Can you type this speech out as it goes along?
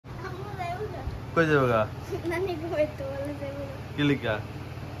কই যাবে গা নানি কই তো বলে দেবো কি লিখা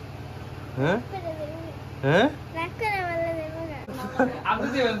হ্যাঁ হ্যাঁ রাখ করে বলে দেবো আপনি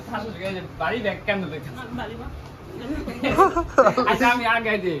যে শাশুড়ি যে বাড়ি ব্যাগ কেন দেখছেন বাড়ি মা আচ্ছা আমি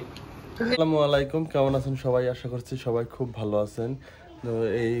আগে দিই আসসালামু আলাইকুম, কেমন আছেন সবাই? আশা করছি সবাই খুব ভালো আছেন। তো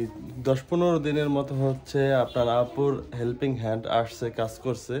এই 10-15 দিনের মতো হচ্ছে আপনার আপুর হেল্পিং হ্যান্ড আসছে, কাজ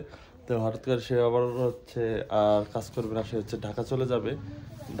করছে। তো হঠাৎ করে সে আবার হচ্ছে আর কাজ করবে না, সে হচ্ছে ঢাকা চলে যাবে।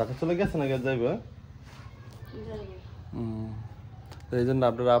 ঢাকা চলে গেছে না যাইবে? তো এই জন্য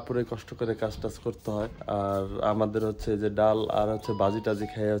আপনারা আপুরে কষ্ট করে কাজ টাজ করতে হয়। আর আমাদের হচ্ছে যে ডাল আর হচ্ছে ভাজি টাজি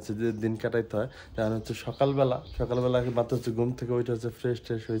খেয়ে হচ্ছে যে দিন কাটাইতে হয়। কারণ হচ্ছে সকালবেলা মাত্র হচ্ছে ঘুম থেকে ওইটা হচ্ছে ফ্রেশ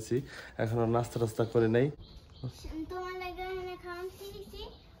ট্রেশ হয়েছি, এখনো নাস্তা টাস্তা করে নেই। তোমার লাগে এনে খাওয়ান দিয়েছি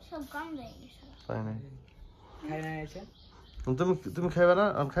সব কম হয়ে গেছে তাই নাই খাই না এসে তুমি খাইবা না?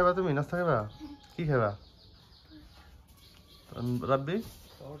 খাইবা? তুমি নাস্তা খাইবা? কি খাইবা রাব্বি?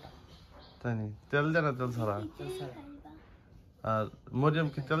 তাই নি? তেল দেয় না তেল ছাড়া? আর মরিয়ম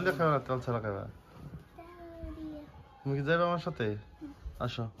কি তেল দিয়ে খাবে না তেল ছাড়া খাবে? তুমি কি যাবে আমার সাথে?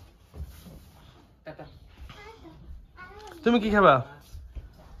 আসো। টাটা তুমি কি খাবা?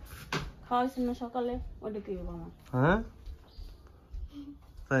 খাওয়াইছেন না সকালে ওটা কি হবে আমার? হ্যাঁ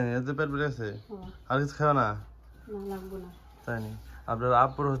তাই নি? এতে পেট বেড়ে গেছে? আর কিছু খাবে না? না লাগবে না। তাই নি? আপনার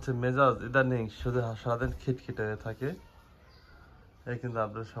আপুর হচ্ছে মেজাজ ইদানিং শুধু সারাদিন খিটখিটে হয়ে থাকে, এই কিন্তু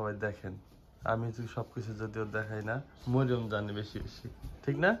আপনারা সবাই দেখেন। আমি তো সবকিছু যদিও দেখাই না, মরিয়ম জানি বেশি বেশি,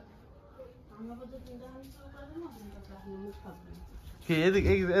 ঠিক না? কি এদিক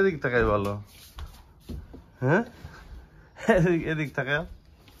এদিক তাকাই বলো, হ্যাঁ এদিক তাকাই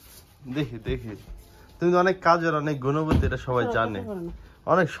দেখি দেখি। তুমি তো অনেক কাজের, অনেক গুণবতী, এটা সবাই জানে,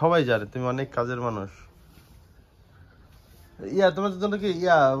 অনেক সবাই জানে তুমি অনেক কাজের মানুষ। ইয়া তোমার জন্য কি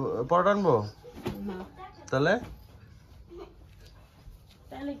পরোটা আনবো? তাহলে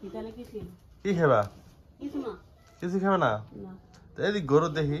কি খাবা? কিছু খাবে না? এদিক গরু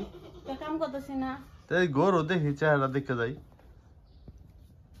দেখি, কাম করতেছি না। এই গরু দেখি, চেহারা দেখে যাই।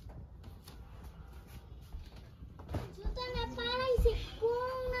 জুতা না পারাইছে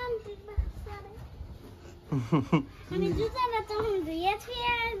কোন নাম দিবা সারে আমি জুতা না তো আমি ধুইয়া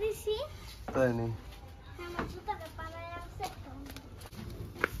ছুঁয়া দিছি তাই নি? আমার জুতাটা পারাই আছে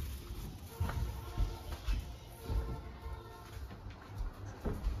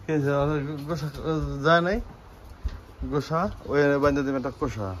কি গোসা যায় নাই? গোসা ওই বান্ধে দেবে একটা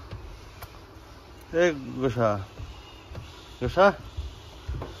কোষা। এই গোসা গোসা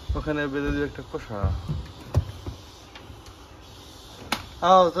ওখানে বেঁধে দিবে একটা কোষা।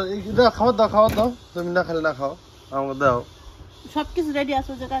 খাবার দাও খাবার দাও, তুমি না খেলে না খাও, আমাকে দাও। সবকিছু রেডি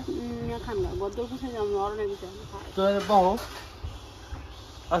আছে যেটা খান না বদল কিছু অরণের বিষয় তো বাহো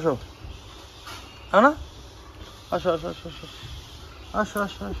আসো, হ্যাঁ না? আসো আসো আসো আসো আসো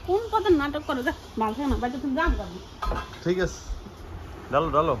আসো আসো। কোন কথা নাটক করে যা মাল খায় না বাড়িতে তুমি জান পাবি। ঠিক আছে, ডালো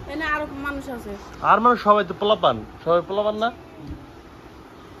ডালো। এনে আরো মানুষ আছে। আর মানে সবাই তো পোলাপান, সবাই পোলাপান না?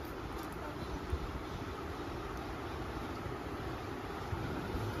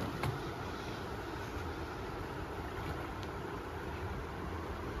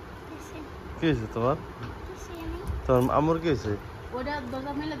 কি হয়েছে তোমার? তোমার আমর কি হয়েছে? ওটা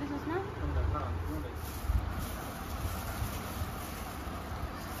দরজা মেলে দিছিস না?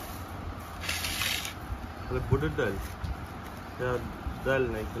 বুটের ডাল? ডাল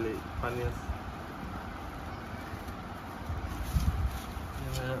নাই, খালি পানি আছে।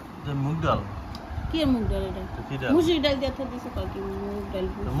 মুগ ডাল? কি মুগ ডাল এটা? কি ডাল? মুসুর ডাল দিয়ে তো দিছে কয় কি মুগ ডাল।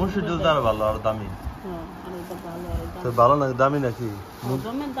 মুসুর ডাল তার ভালো আর দামি। হ্যাঁ আর এটা ভালো আর তো ভালো না দামি নাকি?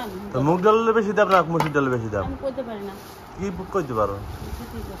 জমের দাম। তো মুগ ডালের বেশি দাম না মুসুর ডালের বেশি দাম? আমি কইতে পারি না। কি কইতে পারো?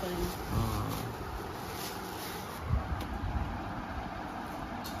 কইতে পারি না।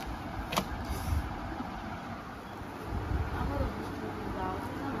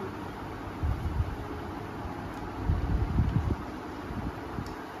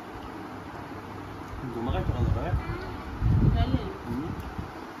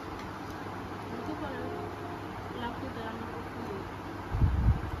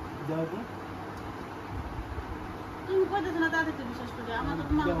 তুমি কইতেছ না তাদেরকে বিশ্বাস করে, আমার তো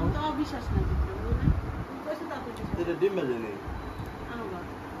তোমার তো অবিশ্বাস না দিতে বুঝলে। তুমি কইছো তাদেরকে বিশ্বাস। এটা ডিম ভেজে নেই। আনো বাবা।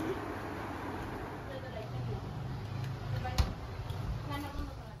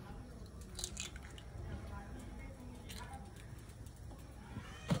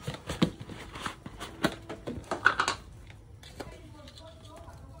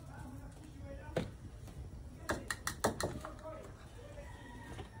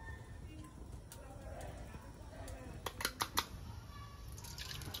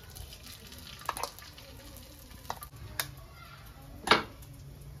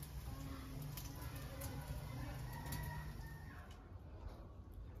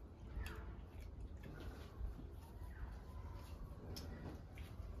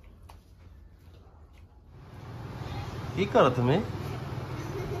 কি করো তুমি?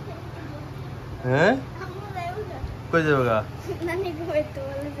 হ্যাঁ আম্মু যাইবো না। কই যাবে গা? নানি কইতো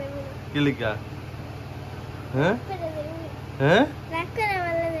বলে যাইবো না। কি লিখা? হ্যাঁ করে যাইবো না। হ্যাঁ রাগ করে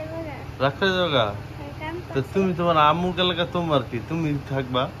বলে যাইবো না। রাগ করে যাবে গা? কাম তো তুমি তোমার আম্মুর এলাকা তোমার কি তুমি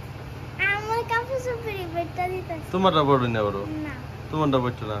থাকবা? আমার কাপড় চোপড়ি বেটা দিতাছে তোমারটা বড় না বড়? না। তোমারটা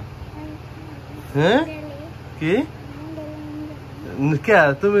বড় না? হ্যাঁ কি কে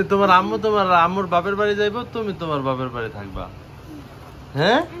তুমি তোমার আম্মু তোমার আম্মুর বাপের বাড়ি যাইবো, তুমি তোমার বাপের বাড়ি থাকবা?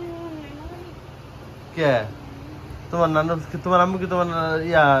 হ্যাঁ কে তোমার নানু তোমার আম্মু কি তোমার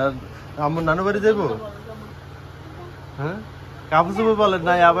ইয়া আম্মুর নানু বাড়ি যাইবো? হ্যাঁ কাপড় চোপড় বলে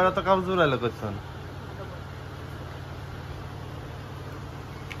নাই, আবার এত কাপড় চোপড় এলো করছেন।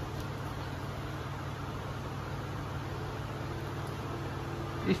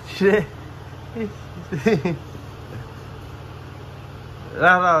 ইসরে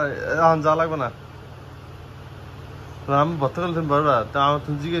এখন যাওয়া লাগবে না। আমি ভর্তা করলে তুমি পারবা? তা আমার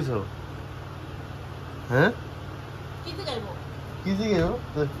তুমি জিজ্ঞেস হ্যাঁ কিতে যাইবো? কি জিজ্ঞেস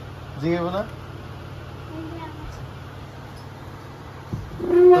জিজ্ঞেস না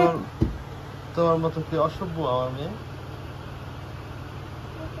তোমার মতো কি অসভ্য আমার মেয়ে?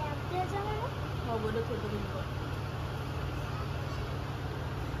 খবরে ছোট দিব।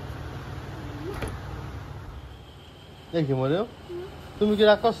 দেখি মরেও তুমি কি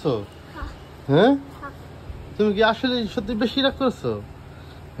রাগ করছো? হ্যাঁ তুমি কি আসলে সত্যি বেশি রাগ করছো?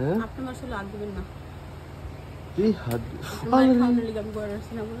 হ্যাঁ আপনি আসলে আগ দিবেন না। এই হাত আমার খাওয়ানোর লিগে আমি করে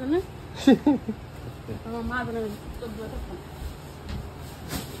আসছি না, বুঝলেন না? আমার মা বলে তো দুটো ফোন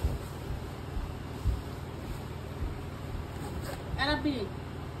আরবি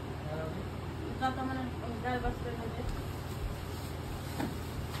কাটা মানে গাল বাসতে থাকে।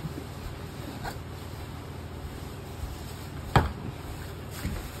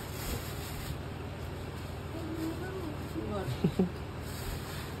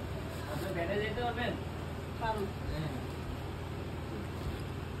 বেড়ে যেতে পারবেন? কারণ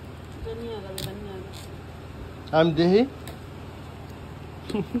দুনিয়া গেল দুনিয়া গেল। আমি দেখি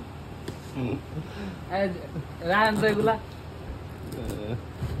রান তো এগুলা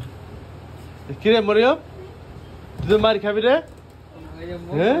কিরে মরিয়ম তুই মার খাবি রে? ওই যে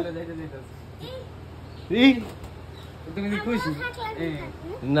মুখ হ্যাঁ? খুলে যেতে দিতেছে। ই তুমি কি খুশি?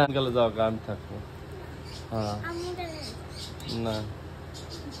 না গেলে যাও গা, আমি থাকবো। হ্যাঁ না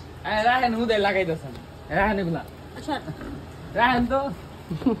রাহেন হুদে লাগাইতেছেন, রাহেন এগুলা আচ্ছা রাহেন তো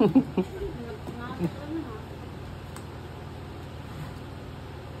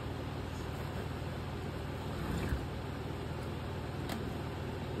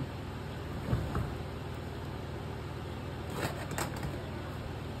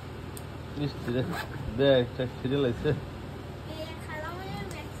মিষ্টি রে দে একটা সিরিয়াল আছে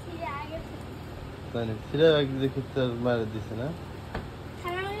মানে সিরিয়াল এক দেখে তো মারে দিছে না।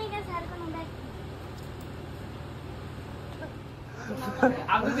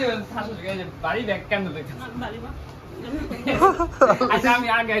 আপনি যে শাশুড় এই যে বাড়ি ব্যাগ কেন দেখতেছেন? বাড়ি বা আচ্ছা আমি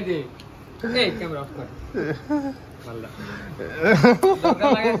আগে দিই এই ক্যামেরা অফ কর ভালো দরকার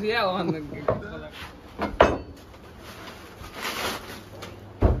লাগাইছি ওখান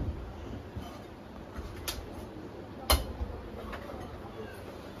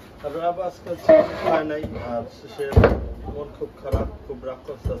তারপরে আবার আজকে খায় নাই আর সে মন খুব খারাপ, খুব রাগ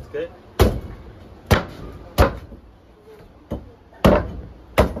করছে আজকে।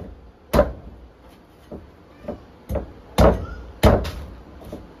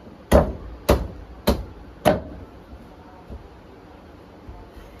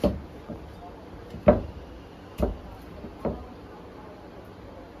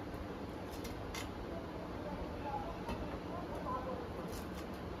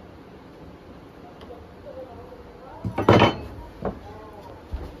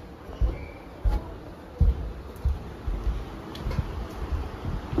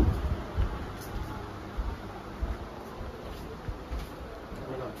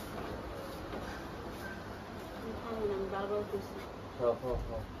 বারবার কইছি খাও খাও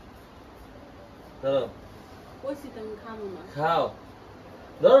খাও ধরো কইছি তো আমি খাবো না। খাও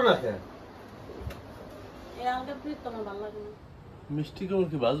ধরো না খেয়ে এই আলগা প্রিত তো আমার ভালো লাগে না। মিষ্টি কেমন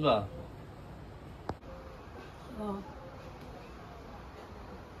কি বাজবা?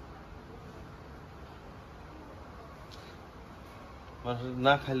 মানুষ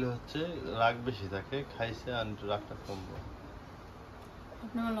না খাইলে হচ্ছে রাগ বেশি থাকে, খাইছে আর একটু রাগটা কমবো।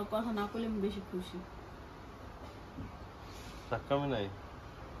 আপনার লোক কথা না করলে আমি বেশি খুশি। রাগ কমে নাই,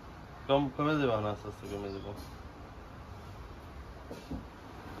 কমে যাবে না, আস্তে আস্তে কমে যাবো।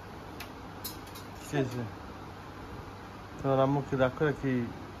 তোমার আম্মু কি রাগ করে কি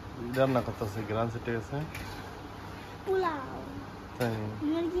রান্না করতেছে? গ্রান সেটে গেছে পোলাও তাই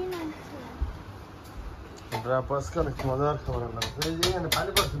মুরগির মাংস আপু আজকে অনেক মজার খাবার রান্না করছে। এই যে এখানে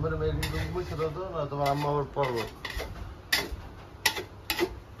পানি পড়ছে মানে কিন্তু মুছে দাও তো, না তোমার আম্মা আবার পড়বো।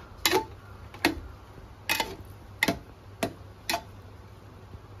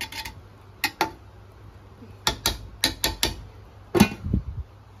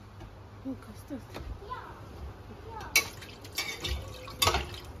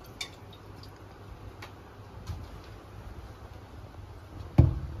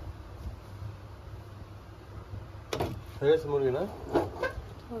 হয়ে গেছে মুরগি না?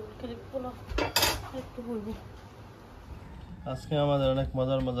 আজকে আমাদের অনেক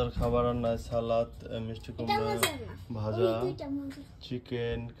মজার মজার খাবার রান্না, সালাদ, মিষ্টি কুমড়া ভাজা,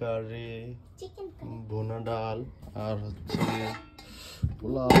 চিকেন কারি, চিকেন ভুনা ডাল আর হচ্ছে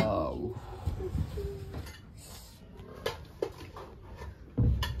পোলাও।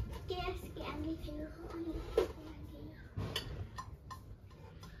 আজকে আমি খেয়ে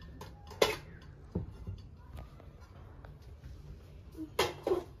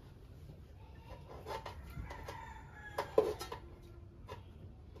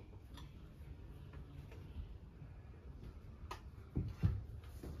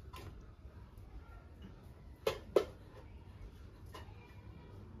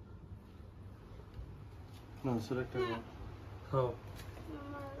না সেটা একটা খাও,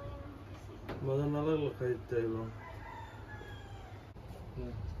 মজা না লাগলো খাইতে হইব।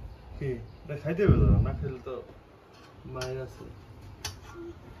 কি এটা খাইতে হবে তো, না খেলে তো মায়ের আছে।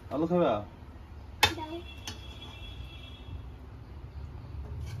 আলু খাবে? দাও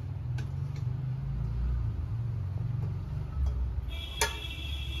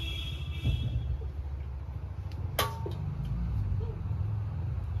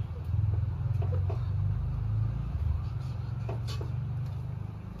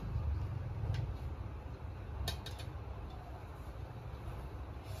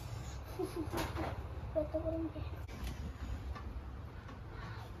কত গরম কে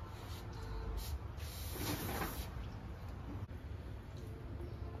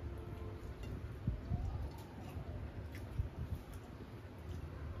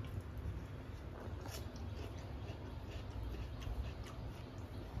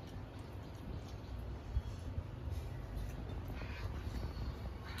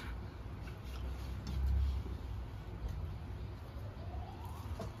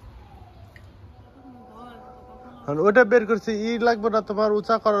ওটা বের করছি, ই লাগবে না তোমার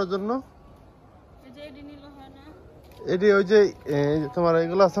উঁচা করার জন্য? এটি ওই যে তোমার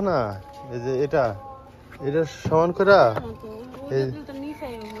এগুলো আছে না, এই যে এটা সমান করে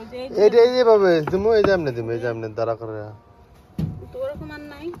এইটা এইভাবে দিমু, এই যে এমনি দিমু, এই যে এমনি দাঁড়া করে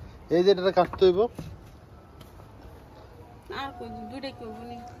এই যে এটা কাটতে হইব।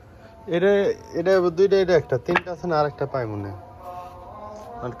 এটা এটা দুইটা, এটা একটা, তিনটা আছে না, আরেকটা পাই মনে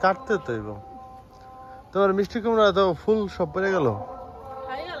হয় কাটতে তো হইব। তোমার মিষ্টি কুমড়া তো ফুল সব পড়ে গেল।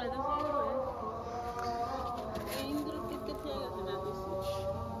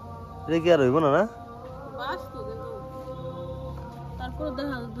 এটা কি আর হইব না? না তারপরে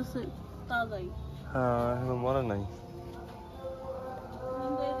দেখা যাচ্ছে তাজাই হ্যাঁ এখন মনে নাই।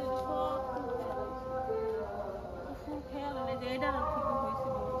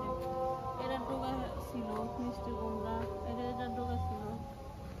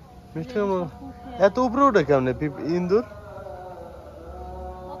 মিষ্টি কুমড়া এত উপরে উঠে কেমনে ইন্দুর?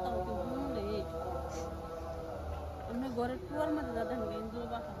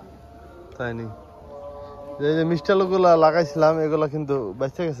 তাই নি, এই যে মিষ্টি আলু গুলা লাগাইছিলাম এগুলা কিন্তু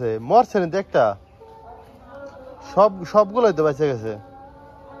বেঁচে গেছে, মরছে না একটা, সবগুলোই তো বেঁচে গেছে।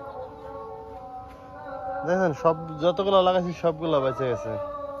 দেখেন সব যতগুলো লাগাইছি সবগুলো বেঁচে গেছে।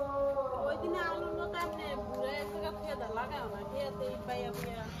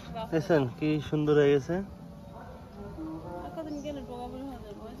 দেখছেন কি সুন্দর হয়ে গেছে।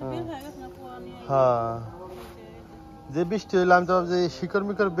 হ্যাঁ যে বৃষ্টি হইলে আমি তো ভাবছি শিকড়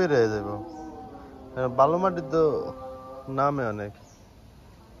মিকড় বের হয়ে যাবো, বালু মাটির তো নামে অনেক।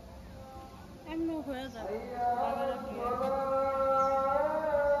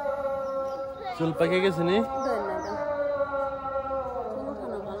 চুল পাকে গেছে নি?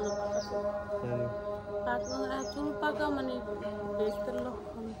 চুল পাকা মানে বেচতে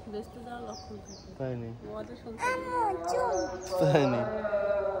লক্ষণ, বেচতে যাওয়ার লক্ষণ তাই নি? চুল তাই নি?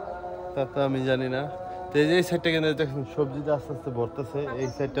 তা তো আমি জানি না। তো এই যে সাইডটা কিন্তু দেখুন সবজিতে আস্তে আস্তে ভরতেছে। এই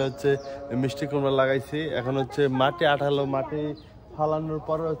সাইডটা হচ্ছে মিষ্টি কুমড়া লাগাইছি, এখন হচ্ছে মাটি আঠালো, মাটি ফালানোর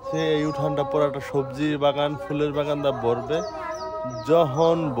পরে হচ্ছে এই উঠানটা পুরোটা সবজির বাগান, ফুলের বাগান দা ভরবে।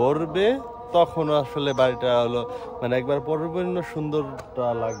 যখন ভরবে তখন আসলে বাড়িটা হলো মানে একবার পরিপূর্ণ সুন্দরটা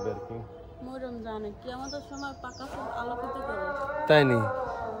লাগবে আর কি। মরম জানে কি আমাদের সময় পাকা চুল আলোকিত করে। তাই নি?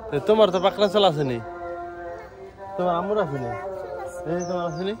 তো তোমার তো পাকড়া চল আসেনি, তোমার আম্মুর আসেনি, এই তোমার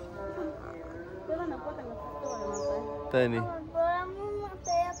আসেনি, বলো না পতাকা থাকতে পারে মাথায়। তাই নি? আমার বড় আম্মুর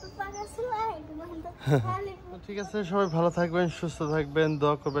মাথায় এত পাকা ছিল, খালি তো ঠিক আছে, সবাই ভালো থাকবেন, সুস্থ থাকবেন,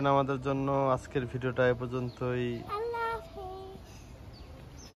 দোয়া করবেন আমাদের জন্য। আজকের ভিডিওটা এ পর্যন্তই। আল্লাহ